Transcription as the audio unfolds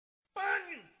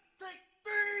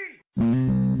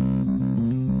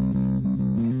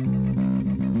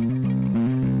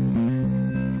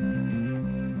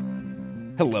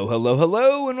Hello, hello,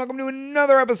 hello, and welcome to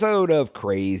another episode of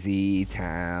Crazy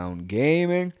Town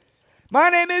Gaming.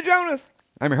 My name is Jonas.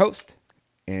 I'm your host,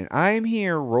 and I'm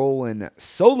here rolling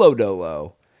solo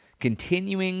dolo,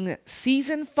 continuing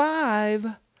Season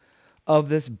 5 of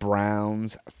this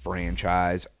Browns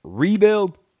franchise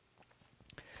rebuild.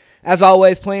 As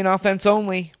always, playing offense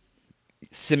only,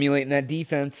 simulating that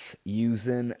defense,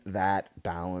 using that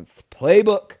balanced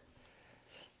playbook.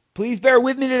 Please bear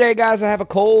with me today, guys. I have a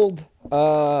cold.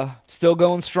 Still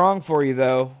going strong for you,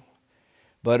 though.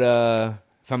 But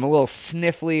if I'm a little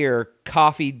sniffly or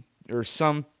coffee or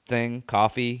something,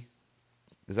 coffee,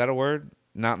 is that a word?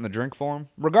 Not in the drink form?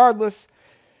 Regardless,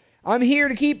 I'm here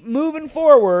to keep moving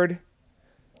forward.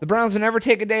 The Browns will never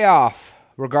take a day off,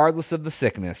 regardless of the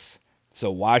sickness.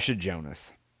 So why should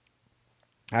Jonas?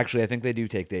 Actually, I think they do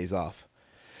take days off.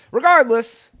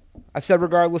 Regardless, I've said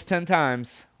regardless 10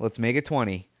 times. Let's make it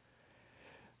 20.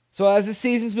 So as the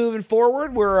season's moving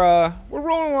forward, we're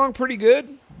rolling along pretty good.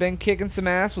 Been kicking some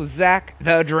ass with Zach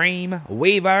the Dream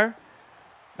Weaver.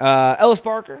 Ellis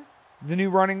Parker, the new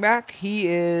running back, he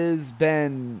has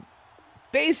been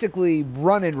basically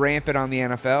running rampant on the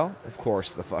NFL. Of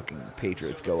course, the fucking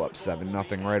Patriots go up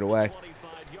 7-0 right away.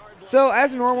 So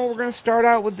as normal, we're going to start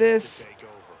out with this.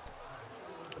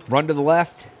 Run to the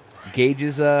left.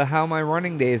 Gauges how my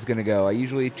running day is going to go. I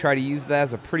usually try to use that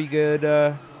as a pretty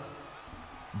good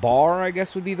bar, I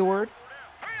guess would be the word.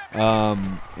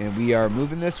 And we are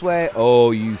moving this way.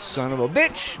 Oh, you son of a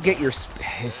bitch. Get your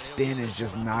his spin is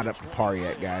just not up to par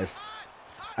yet, guys.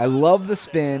 I love the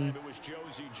spin.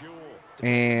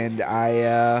 And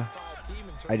I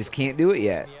just can't do it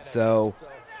yet. So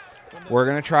we're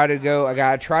going to try to go. I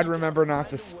got to try to remember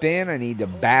not to spin. I need to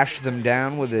bash them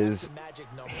down with his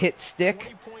hit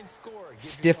stick.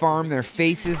 Stiff arm their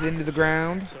faces into the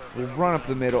ground. We'll run up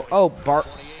the middle. Oh,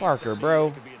 Barker,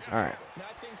 bro. All right.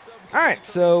 All right,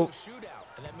 so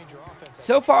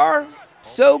far,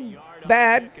 so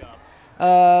bad.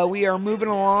 We are moving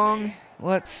along.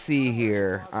 Let's see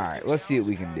here. All right, let's see what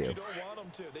we can do.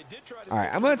 All right,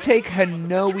 I'm going to take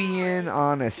Hanoian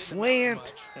on a slant.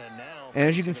 And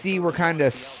as you can see, we're kind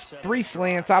of 3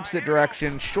 slants, opposite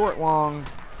direction, short, long,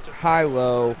 high,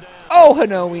 low. Oh,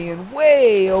 Hanoian,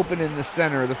 way open in the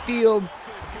center of the field.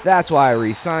 That's why I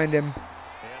re-signed him.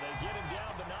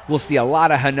 We'll see a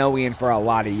lot of Hanoian for a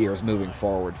lot of years moving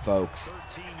forward, folks.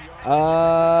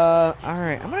 All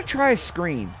right, I'm going to try a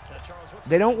screen.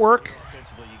 They don't work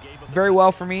very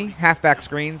well for me, halfback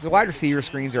screens. The wide receiver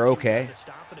screens are okay.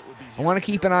 I want to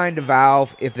keep an eye on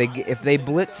DeValve. If they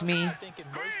blitz me,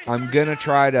 I'm going to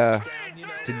try to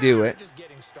do it.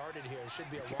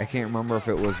 I can't remember if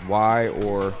it was Y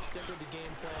or...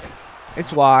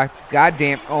 It's Y. God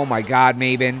damn. Oh, my God,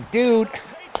 Maben. Dude.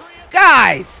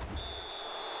 Guys.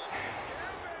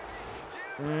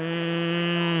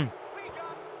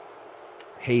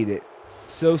 Hate it.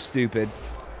 So stupid.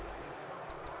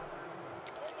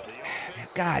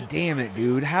 God damn it,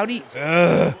 dude. How do you...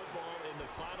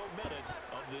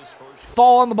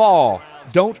 Fall on the ball.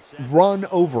 Don't run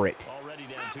over it.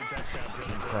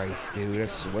 Fucking Christ, dude. I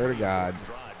swear to God.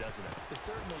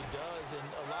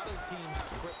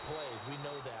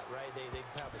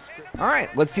 All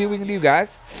right, let's see what we can do,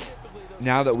 guys.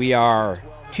 Now that we are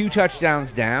 2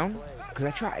 touchdowns down, because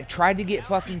I tried to get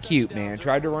fucking cute, man.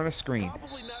 Tried to run a screen.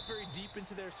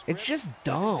 It's just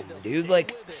dumb, dude.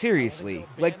 Like, seriously.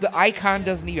 Like, the icon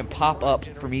doesn't even pop up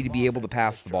for me to be able to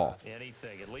pass the ball.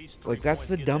 Like, that's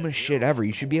the dumbest shit ever.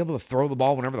 You should be able to throw the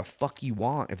ball whenever the fuck you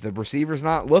want. If the receiver's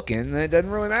not looking, then it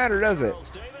doesn't really matter, does it?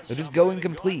 They'll just go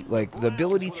incomplete. Like, the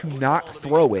ability to not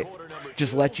throw it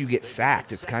just lets you get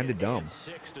sacked. It's kind of dumb.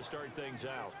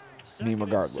 I mean,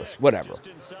 regardless. Whatever.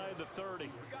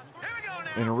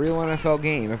 In a real NFL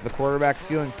game, if the quarterback's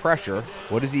feeling pressure,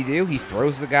 what does he do? He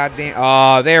throws the goddamn...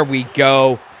 Oh, there we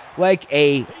go. Like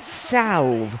a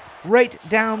salve right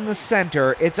down the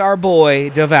center. It's our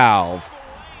boy, DeValve.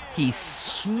 He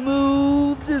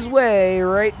smoothed his way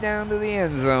right down to the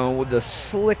end zone with the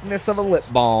slickness of a lip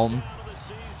balm.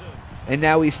 And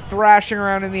now he's thrashing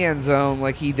around in the end zone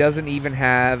like he doesn't even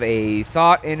have a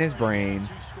thought in his brain.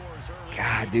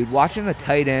 God, dude, watching the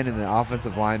tight end and the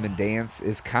offensive lineman dance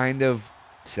is kind of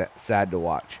sad to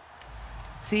watch.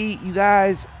 See, you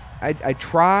guys, I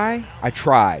tried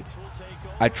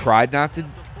not to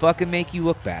fucking make you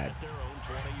look bad.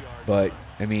 But,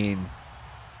 I mean,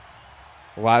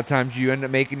 a lot of times you end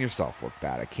up making yourself look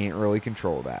bad. I can't really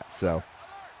control that. So,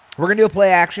 we're going to do a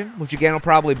play action, which again will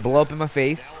probably blow up in my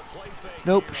face.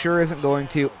 Nope, sure isn't going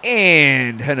to.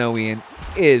 And Hanoian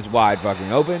is wide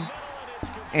fucking open.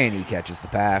 And he catches the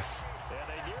pass.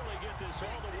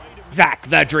 Zach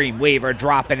the Dream Weaver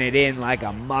dropping it in like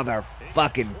a mother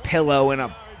fucking pillow in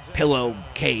a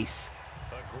pillowcase.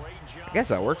 I guess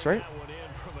that works, right?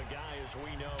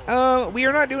 We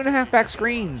are not doing a halfback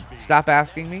screen. Stop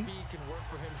asking me.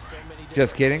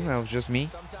 Just kidding. That was just me.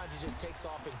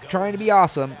 Trying to be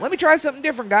awesome. Let me try something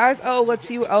different, guys. Oh, let's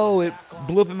see. Oh, it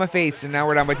blew up in my face, and now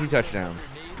we're down by 2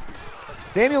 touchdowns.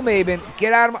 Samuel Maben,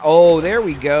 get out of my... Oh, there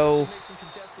we go.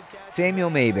 Samuel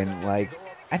Maben, like,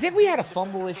 I think we had a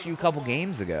fumble issue a couple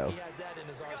games ago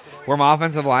where my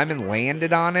offensive lineman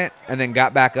landed on it and then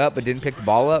got back up but didn't pick the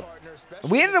ball up.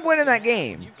 We ended up winning that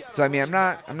game. So, I mean,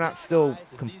 I'm still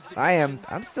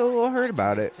a little hurt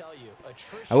about it.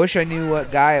 I wish I knew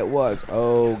what guy it was.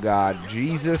 Oh, God.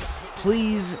 Jesus,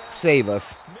 please save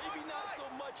us.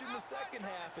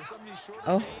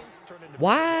 Oh,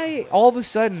 why all of a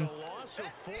sudden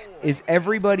is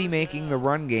everybody making the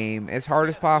run game as hard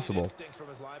as possible?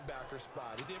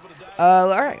 All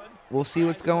right. We'll see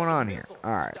what's going on here.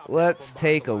 All right. Let's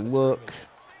take a look.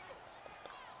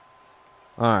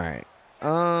 All right.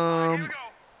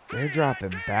 They're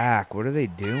dropping back. What are they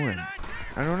doing?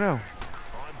 I don't know.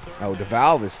 Oh, the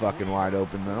valve is fucking wide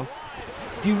open, though.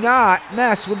 Do not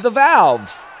mess with the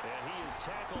valves.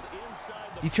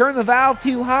 You turn the valve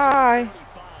too high,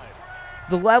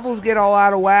 the levels get all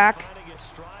out of whack,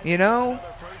 you know?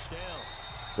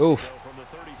 Oof.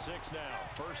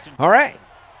 All right.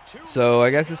 So I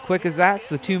guess as quick as that's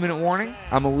the 2-minute warning.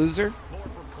 I'm a loser.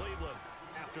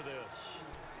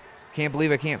 Can't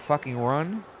believe I can't fucking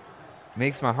run.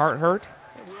 Makes my heart hurt.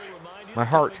 My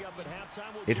heart.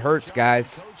 It hurts,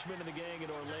 guys.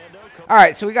 All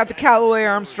right, so we got the Callaway,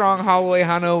 Armstrong, Holloway,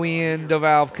 Hanoian,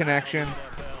 DeValve connection.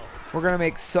 We're going to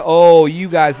make so... Oh, you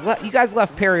guys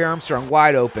left Perry Armstrong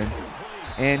wide open,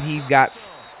 and he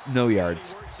got no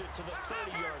yards.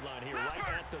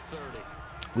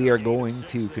 We are going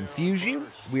to confuse you.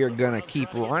 We are going to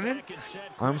keep running.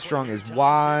 Armstrong is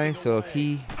Y, so if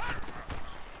he...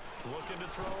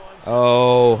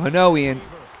 Oh, Hanoian.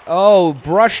 Oh,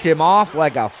 brushed him off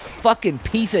like a fucking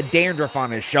piece of dandruff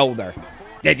on his shoulder.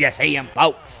 Did you see him,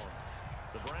 folks?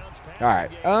 All right.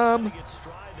 All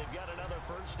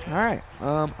right.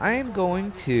 I am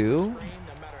going to...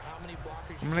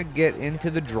 I'm going to get into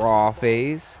the draw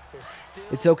phase.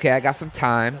 It's okay. I got some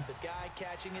time.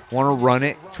 Want to run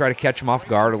it. Try to catch him off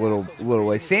guard a little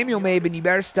way. Samuel Maben, you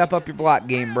better step up your block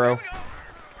game, bro.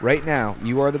 Right now.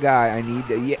 You are the guy. I need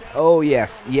to... Yeah, oh,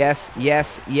 yes. Yes,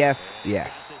 yes, yes,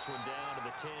 yes.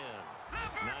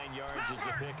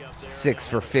 6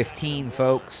 for 15,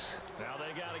 folks. Now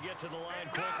they got to get to the line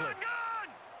quickly.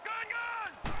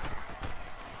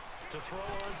 To throw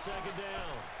on second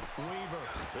down. Weaver.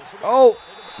 Oh,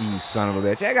 you son of a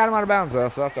bitch. I got him out of bounds, though,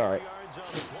 so that's all right.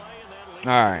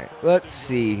 All right, let's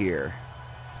see here.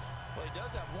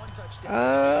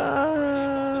 All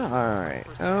right.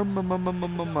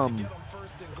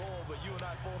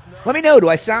 Let me know, do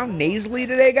I sound nasally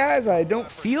today, guys? I don't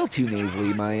feel too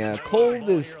nasally. My cold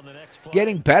is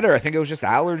getting better. I think it was just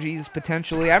allergies,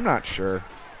 potentially. I'm not sure.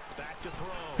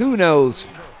 Who knows?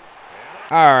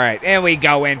 All right, and we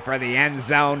go in for the end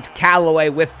zone. Callaway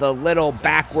with the little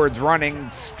backwards running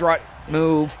strut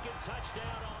move.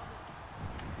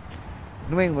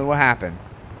 New England, what happened?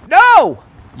 No!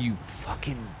 You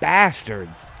fucking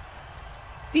bastards.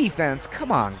 Defense,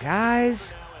 come on,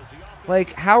 guys.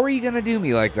 Like, how are you going to do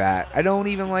me like that? I don't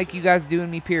even like you guys doing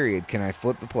me, period. Can I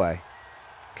flip the play?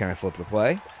 Can I flip the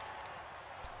play?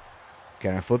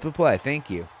 Can I flip the play? Thank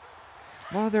you.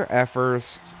 Mother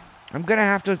effers. I'm going to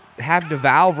have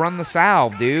DeValve run the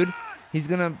salve, dude. He's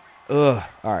going to... Ugh.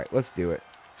 All right, let's do it.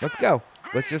 Let's go.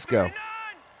 Let's just go.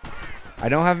 I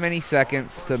don't have many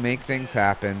seconds to make things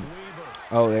happen.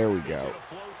 Oh, there we go.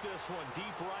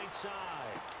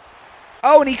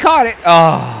 Oh, and he caught it.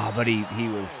 Oh, but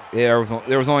there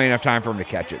was only enough time for him to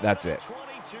catch it. That's it.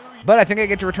 But I think I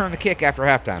get to return the kick after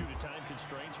halftime.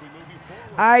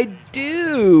 I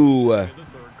do.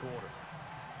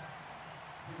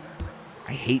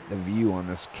 I hate the view on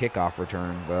this kickoff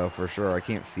return, though, for sure. I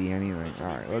can't see anything.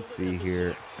 All right, let's see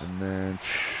here. And then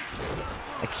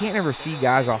I can't ever see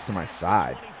guys off to my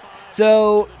side.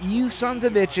 So, you sons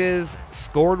of bitches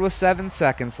scored with 7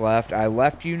 seconds left. I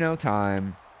left you no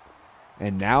time.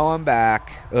 And now I'm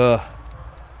back. Ugh.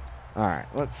 All right,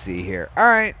 let's see here. All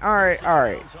right.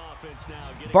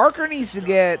 Barker needs to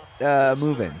get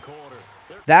moving.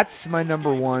 That's my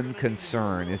number one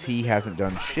concern, is he hasn't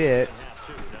done shit.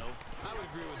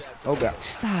 Oh, God.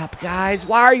 Stop, guys.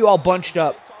 Why are you all bunched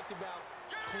up?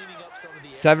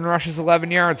 7 rushes,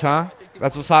 11 yards, huh?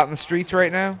 That's what's hot in the streets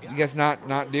right now? You guys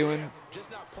not doing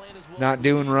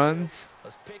runs?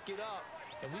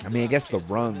 I mean, I guess the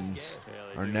runs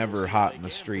are never hot in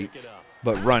the streets.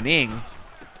 But running,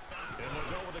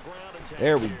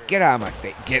 There we get out of my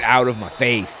face. Get out of my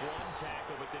face.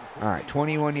 All right,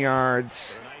 21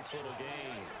 yards.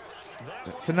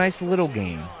 It's a nice little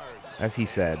game, as he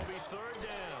said.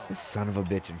 This son of a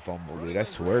bitch and fumble, dude. I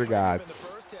swear to God.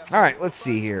 All right, let's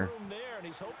see here.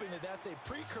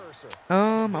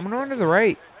 I'm going to run to the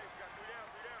right.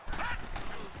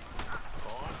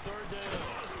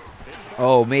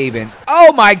 Oh, Maven.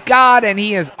 Oh, my God, and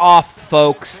he is off,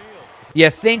 folks. You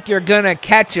think you're going to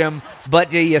catch him, but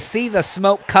do you see the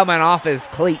smoke coming off his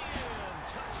cleats?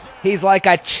 He's like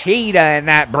a cheetah in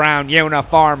that brown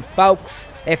uniform, folks.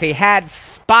 If he had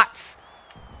spots,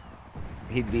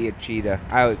 he'd be a cheetah.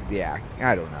 Yeah,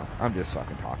 I don't know. I'm just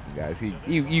fucking talking, guys.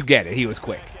 You get it. He was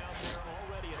quick.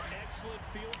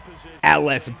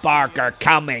 Ellis Barker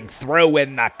coming through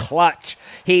in the clutch.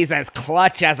 He's as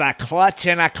clutch as a clutch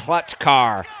in a clutch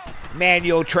car.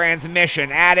 Manual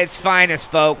transmission at its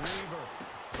finest, folks.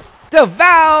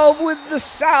 DeValve with the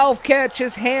salve catch.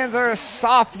 His hands are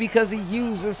soft because he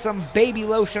uses some baby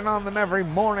lotion on them every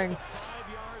morning.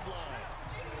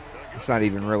 It's not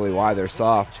even really why they're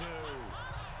soft.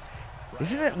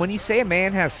 Isn't it, when you say a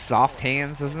man has soft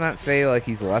hands, doesn't that say like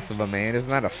he's less of a man? Isn't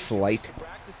that a slight?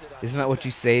 Isn't that what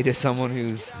you say to someone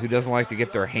who doesn't like to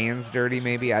get their hands dirty,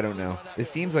 maybe? I don't know. It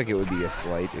seems like it would be a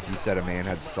slight if you said a man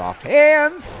had soft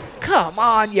hands. Come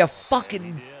on, you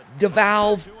fucking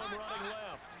DeValve.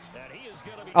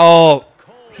 Oh,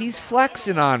 he's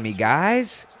flexing on me,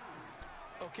 guys.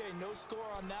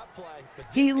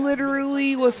 He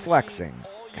literally was flexing.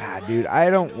 God, dude,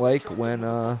 I don't like when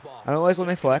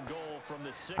they flex.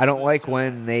 I don't like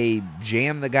when they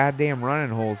jam the goddamn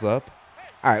running holes up.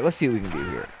 All right, let's see what we can do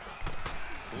here.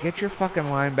 Get your fucking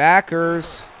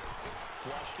linebackers.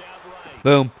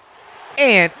 Boom.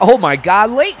 And, oh my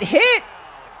God, late hit.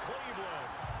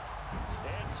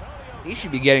 He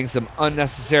should be getting some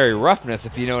unnecessary roughness,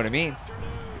 if you know what I mean.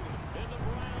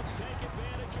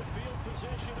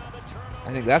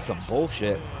 I think that's some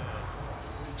bullshit.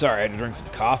 Sorry, I had to drink some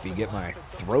coffee, get my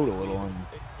throat a little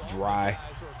dry.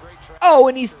 Oh,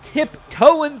 and he's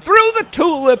tiptoeing through the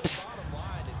tulips.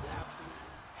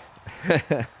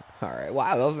 All right,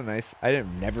 wow, that was a nice. I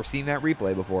had never seen that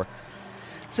replay before.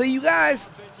 So you guys,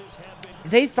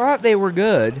 they thought they were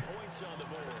good.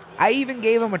 I even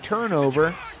gave them a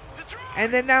turnover,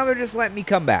 and then now they're just letting me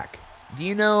come back. Do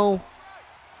you know?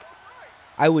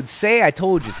 I would say I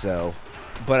told you so,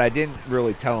 but I didn't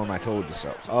really tell them I told you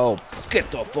so. Oh,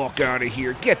 get the fuck out of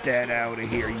here! Get that out of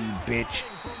here, you bitch!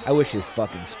 I wish his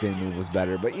fucking spin move was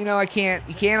better, but you know I can't.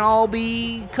 You can't all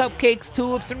be cupcakes,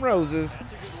 tulips, and roses.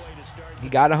 He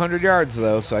got 100 yards,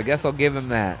 though, so I guess I'll give him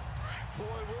that.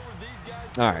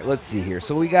 All right, let's see here.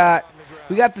 So we got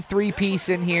the three-piece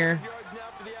in here.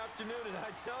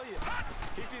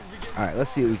 All right,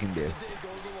 let's see what we can do.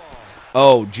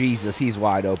 Oh, Jesus, he's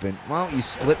wide open. Why don't you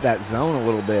split that zone a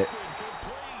little bit?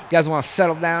 You guys want to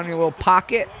settle down in your little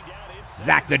pocket?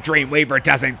 Zach the Dreamweaver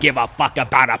doesn't give a fuck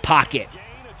about a pocket.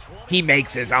 He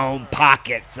makes his own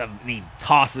pockets, and he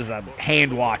tosses a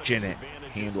hand watch in it.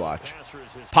 Hand watch.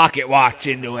 Pocket watch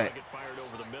into it.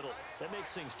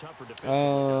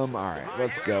 All right,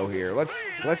 let's go here.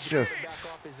 Let's just.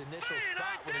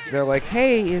 They're like,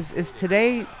 hey, is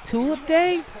today Tulip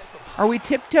Day? Are we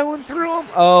tiptoeing through them?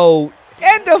 Oh,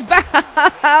 and the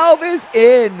valve is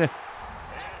in.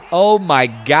 Oh my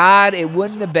God, it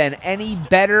wouldn't have been any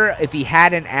better if he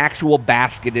had an actual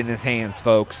basket in his hands,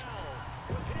 folks.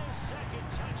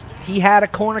 He had a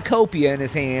cornucopia in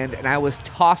his hand, and I was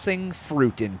tossing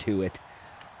fruit into it.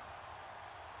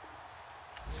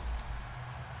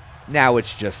 Now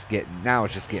it's just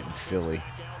getting silly.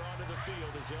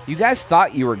 You guys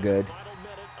thought you were good.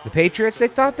 The Patriots, they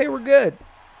thought they were good.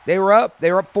 They were up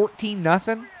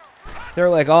 14-0. They're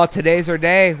like, oh, today's our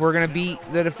day. We're gonna beat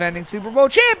the defending Super Bowl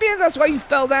champions. That's why you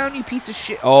fell down, you piece of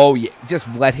shit. Oh yeah, just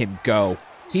let him go.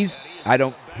 He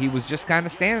was just kind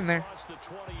of standing there.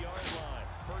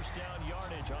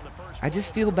 I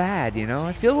just feel bad, you know?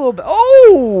 I feel a little bit.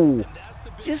 Oh!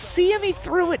 Just see him, he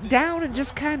threw it down and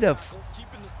just kind of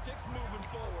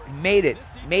made it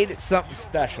something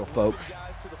special, folks.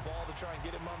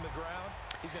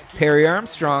 Perry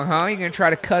Armstrong, huh? You gonna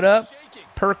try to cut up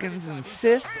Perkins and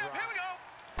Sith?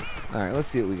 All right, let's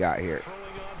see what we got here.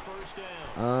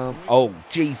 Oh,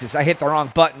 Jesus, I hit the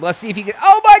wrong button. Let's see if he can.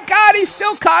 Oh, my God, he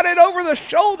still caught it over the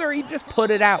shoulder. He just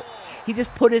put it out. He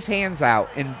just put his hands out,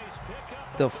 and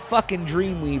the fucking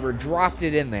Dreamweaver dropped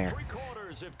it in there.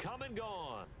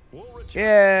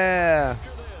 Yeah.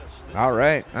 All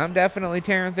right, I'm definitely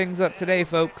tearing things up today,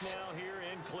 folks.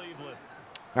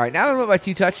 All right, now that I'm up by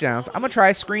 2 touchdowns, I'm going to try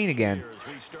a screen again.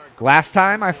 Last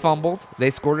time I fumbled,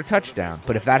 they scored a touchdown.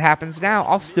 But if that happens now,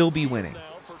 I'll still be winning.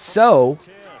 So,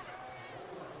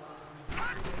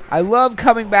 I love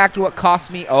coming back to what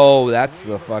cost me. Oh, that's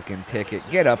the fucking ticket.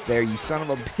 Get up there, you son of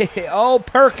a bitch. Oh,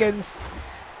 Perkins.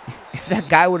 If that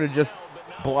guy would have just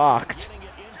blocked,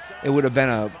 it would have been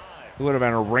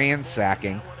a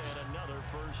ransacking.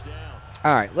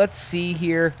 All right, let's see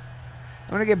here.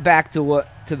 I'm gonna get back to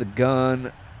the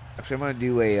gun. Actually, I'm gonna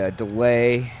do a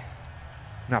delay.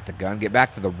 Not the gun. Get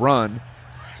back to the run.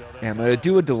 And I'm gonna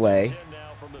do a delay.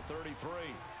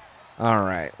 All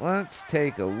right, let's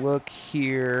take a look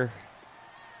here.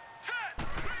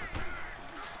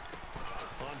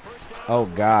 Oh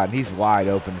God, he's wide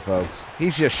open, folks.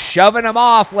 He's just shoving him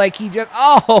off like he just.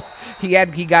 Oh,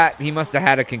 he must have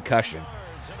had a concussion.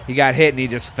 He got hit and he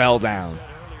just fell down.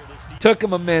 Took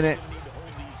him a minute.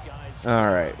 All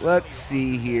right, let's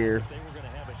see here.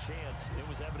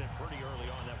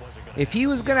 If he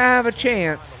was gonna have a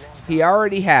chance, he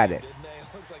already had it.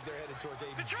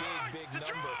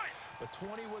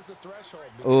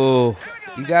 Oh,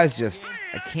 you guys just,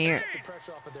 I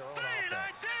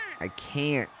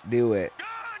can't do it.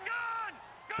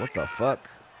 What the fuck?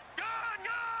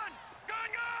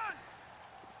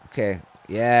 Okay,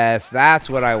 yes, that's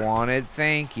what I wanted.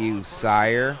 Thank you,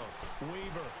 sire.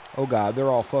 Oh God, they're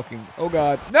all fucking, oh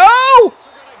God, no!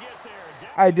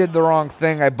 I did the wrong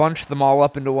thing. I bunched them all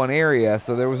up into one area,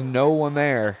 so there was no one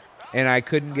there, and I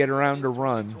couldn't get around to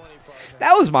run.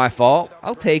 That was my fault.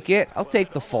 I'll take it. I'll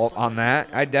take the fault on that.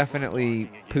 I definitely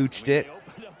pooched it.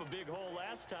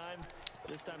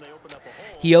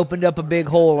 He opened up a big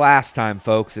hole last time,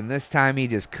 folks, and this time he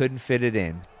just couldn't fit it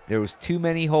in. There was too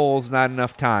many holes, not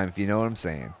enough time, if you know what I'm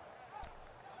saying.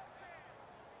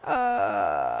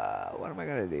 What am I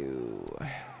going to do?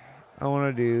 I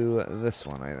want to do this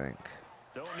one, I think.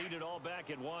 Don't need it all back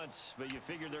at once, but you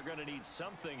figure they're going to need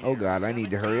something. Oh God, I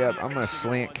need to hurry up. I'm going to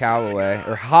slant Callaway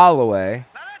or Holloway.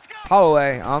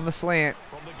 Holloway on the slant.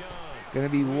 Going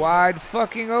to be wide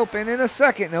fucking open in a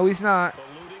second. No, he's not.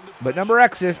 But number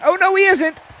X is. Oh no, he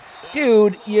isn't.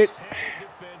 Dude, you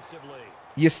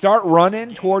start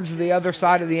running towards the other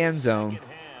side of the end zone,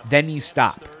 then you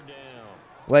stop.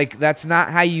 Like, that's not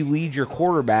how you lead your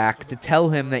quarterback to tell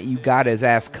him that you got his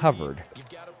ass covered.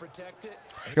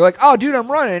 You're like, oh, dude, I'm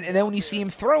running. And then when you see him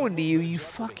throwing to you, you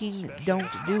fucking don't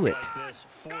do it.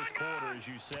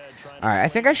 All right, I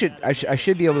think I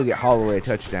should be able to get Holloway a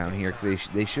touchdown here because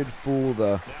they should fool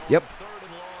the. Yep.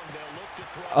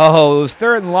 Oh, it was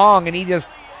 3rd and long, and he just.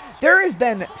 There has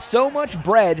been so much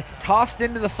bread tossed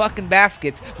into the fucking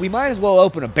baskets. We might as well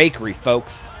open a bakery,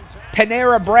 folks.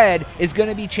 Panera Bread is going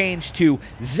to be changed to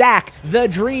Zach the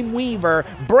Dreamweaver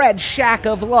Bread Shack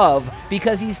of Love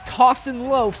because he's tossing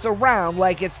loaves around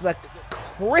like it's the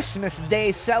Christmas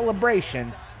Day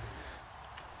celebration.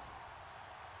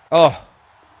 Oh,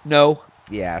 no.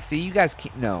 Yeah, see, you guys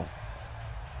can't. No.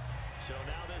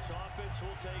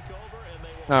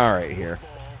 All right, here.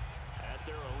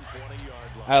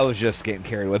 I was just getting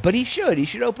carried away. But he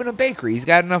should open a bakery. He's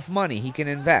got enough money. He can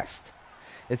invest.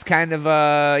 It's kind of,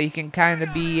 he can kind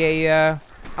of be a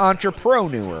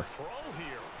entrepreneur.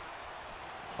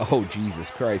 Oh,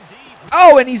 Jesus Christ.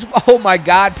 Oh, and he's, oh my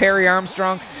God, Perry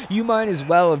Armstrong. You might as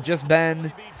well have just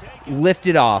been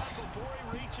lifted off.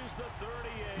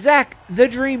 Zach, the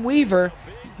Dreamweaver,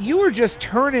 you were just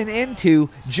turning into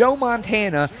Joe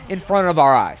Montana in front of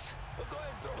our eyes.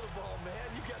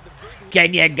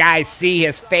 Can you guys see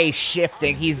his face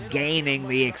shifting? He's gaining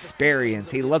the experience.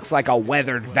 He looks like a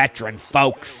weathered veteran,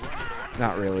 folks.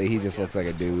 Not really. He just looks like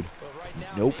a dude.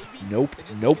 Nope. Nope.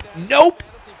 Nope. Nope.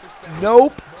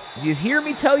 Nope. You hear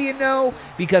me tell you no?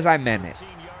 Because I meant it.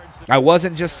 I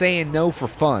wasn't just saying no for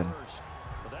fun.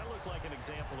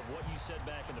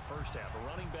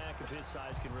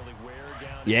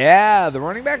 Yeah, the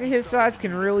running back of his size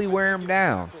can really wear him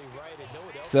down.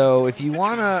 So if you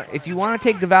wanna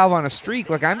take the Valve on a streak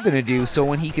like I'm gonna do, so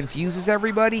when he confuses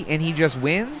everybody and he just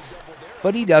wins,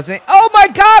 but he doesn't. Oh my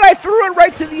God! I threw it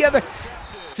right to the other.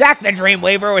 Zach the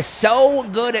Dreamweaver was so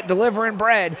good at delivering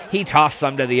bread, he tossed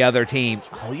some to the other team.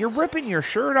 Oh, you're ripping your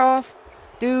shirt off,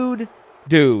 dude.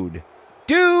 You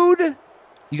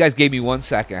guys gave me 1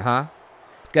 second, huh?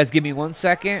 You guys give me 1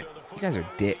 second. You guys are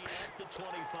dicks.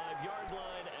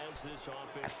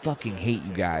 I fucking hate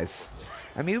you guys.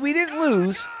 I mean, we didn't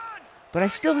lose, but I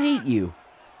still hate you.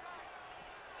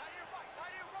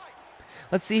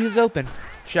 Let's see who's open.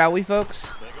 Shall we,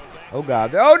 folks? Oh,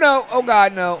 God. Oh, no. Oh,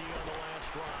 God, no.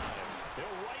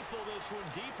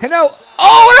 No.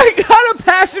 Oh, and I got a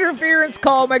pass interference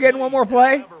call. Am I getting one more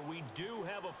play?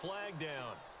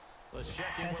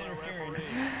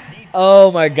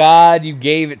 Oh, my God. You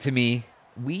gave it to me.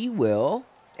 We will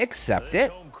accept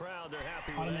it.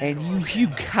 And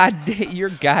you're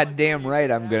goddamn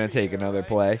right I'm going to take another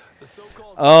play.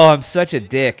 Oh, I'm such a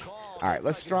dick. All right,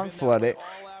 let's strong flood it.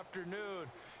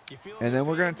 And then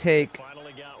we're going to take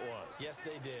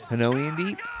Hanoi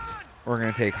deep. We're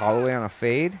going to take Holloway on a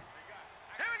fade.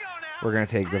 We're going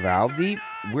to take the valve deep.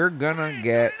 We're going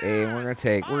to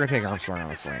take Armstrong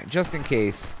on a slant just in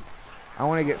case. I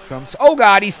want to get some. Oh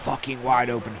God, he's fucking wide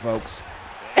open, folks.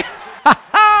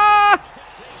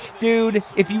 Dude,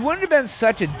 if you wouldn't have been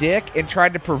such a dick and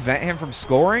tried to prevent him from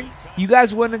scoring, you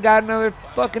guys wouldn't have got another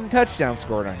fucking touchdown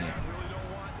scored on you.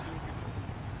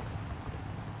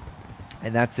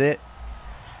 And that's it.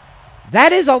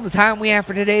 That is all the time we have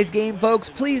for today's game, folks.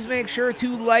 Please make sure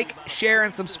to like, share,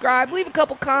 and subscribe. Leave a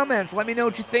couple comments. Let me know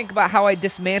what you think about how I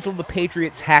dismantled the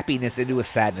Patriots' happiness into a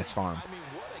sadness farm.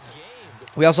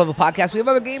 We also have a podcast. We have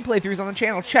other game playthroughs on the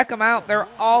channel. Check them out. They're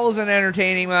all as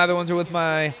entertaining. My other ones are with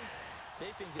my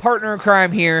partner in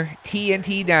crime here,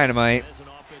 TNT Dynamite.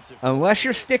 Unless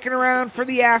you're sticking around for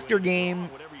the after game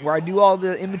where I do all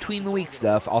the in-between-the-week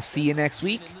stuff, I'll see you next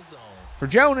week. For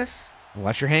Jonas,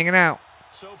 unless you're hanging out,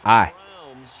 I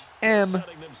am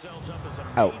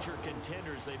out.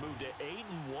 They move to 8-1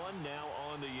 now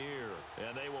on the year,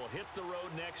 and they will hit the road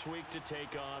next week to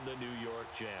take on the New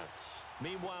York Jets.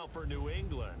 Meanwhile, for New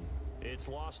England, it's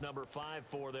loss number 5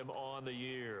 for them on the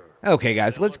year. Okay,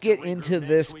 guys, let's get into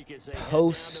this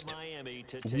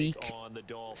post-week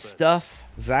stuff.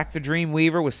 Zach the Dream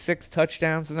Weaver with 6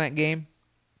 touchdowns in that game.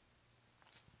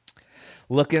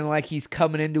 Looking like he's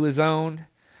coming into his own.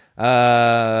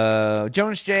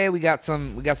 Jonas J, we got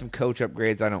some coach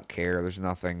upgrades. I don't care. There's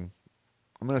nothing.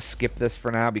 I'm going to skip this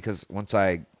for now because once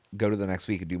I go to the next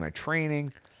week and do my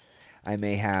training, I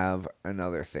may have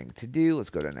another thing to do.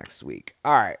 Let's go to next week.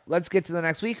 All right, let's get to the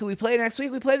next week. Who we play next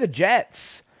week? We play the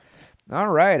Jets. All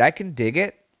right, I can dig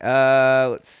it.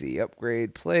 Let's see.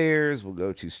 Upgrade players. We'll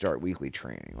go to start weekly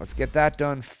training. Let's get that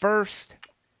done first.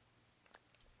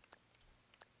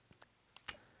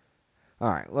 All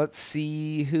right, let's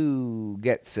see who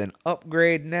gets an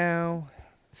upgrade now.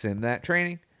 Sim that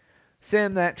training.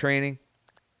 Sim that training.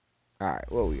 All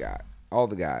right, what we got? All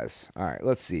the guys. All right,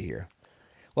 let's see here.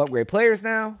 We'll upgrade players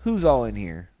now. Who's all in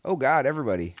here? Oh, God,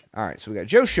 everybody. All right, so we got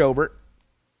Joe Schobert.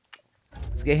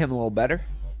 Let's get him a little better.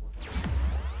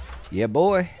 Yeah,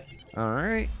 boy. All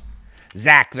right.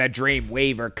 Zach the Dream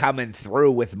Weaver coming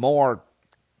through with more.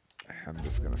 I'm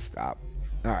just going to stop.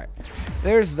 All right.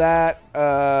 There's that.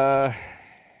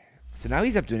 So now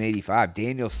he's up to an 85.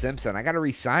 Daniel Simpson. I got to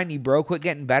re-sign you, bro. Quit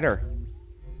getting better.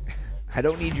 I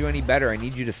don't need you any better. I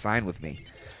need you to sign with me.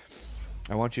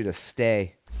 I want you to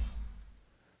stay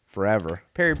forever.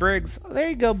 Perry Briggs. Oh, there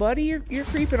you go, buddy. You're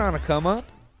creeping on a come up.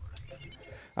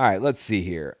 All right, let's see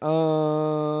here.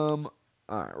 All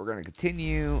right, we're gonna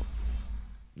continue.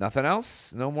 Nothing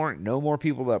else. No more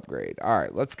people to upgrade. All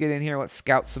right, let's get in here. Let's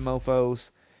scout some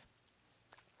mofos.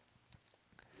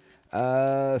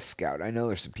 Scout. I know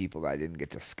there's some people that I didn't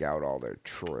get to scout all their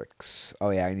tricks. Oh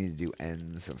yeah, I need to do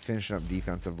ends. I'm finishing up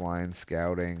defensive line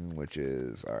scouting, which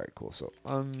is all right. Cool. So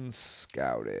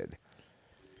unscouted.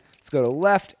 Let's go to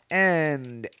left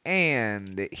end,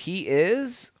 and he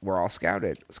is. We're all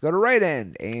scouted. Let's go to right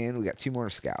end, and we got 2 more to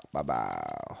scout.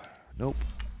 Bye-bye. Nope.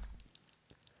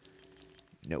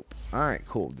 Nope. All right,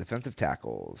 cool. Defensive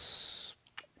tackles.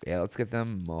 Yeah, let's get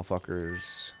them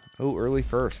motherfuckers. Oh, early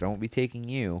first. I won't be taking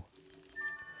you.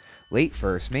 Late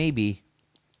first, maybe.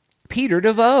 Peter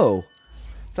DeVoe.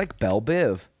 It's like Belle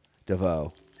Biv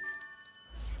DeVoe.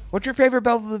 What's your favorite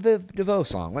Belle Biv DeVoe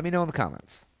song? Let me know in the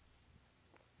comments.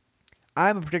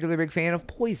 I'm a particularly big fan of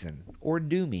Poison or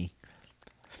Do Me.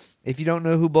 If you don't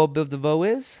know who Belle Biv DeVoe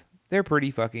is, they're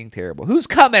pretty fucking terrible. Who's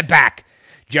coming back?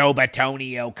 Joe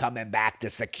Batonio coming back to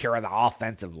secure the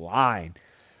offensive line.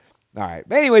 All right.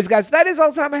 But anyways, guys, that is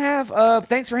all the time I have.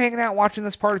 Thanks for hanging out, watching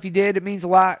this part. If you did, it means a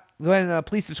lot. Go ahead and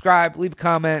please subscribe, leave a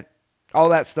comment, all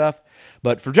that stuff.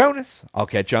 But for Jonas, I'll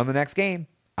catch you on the next game.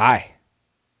 I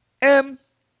am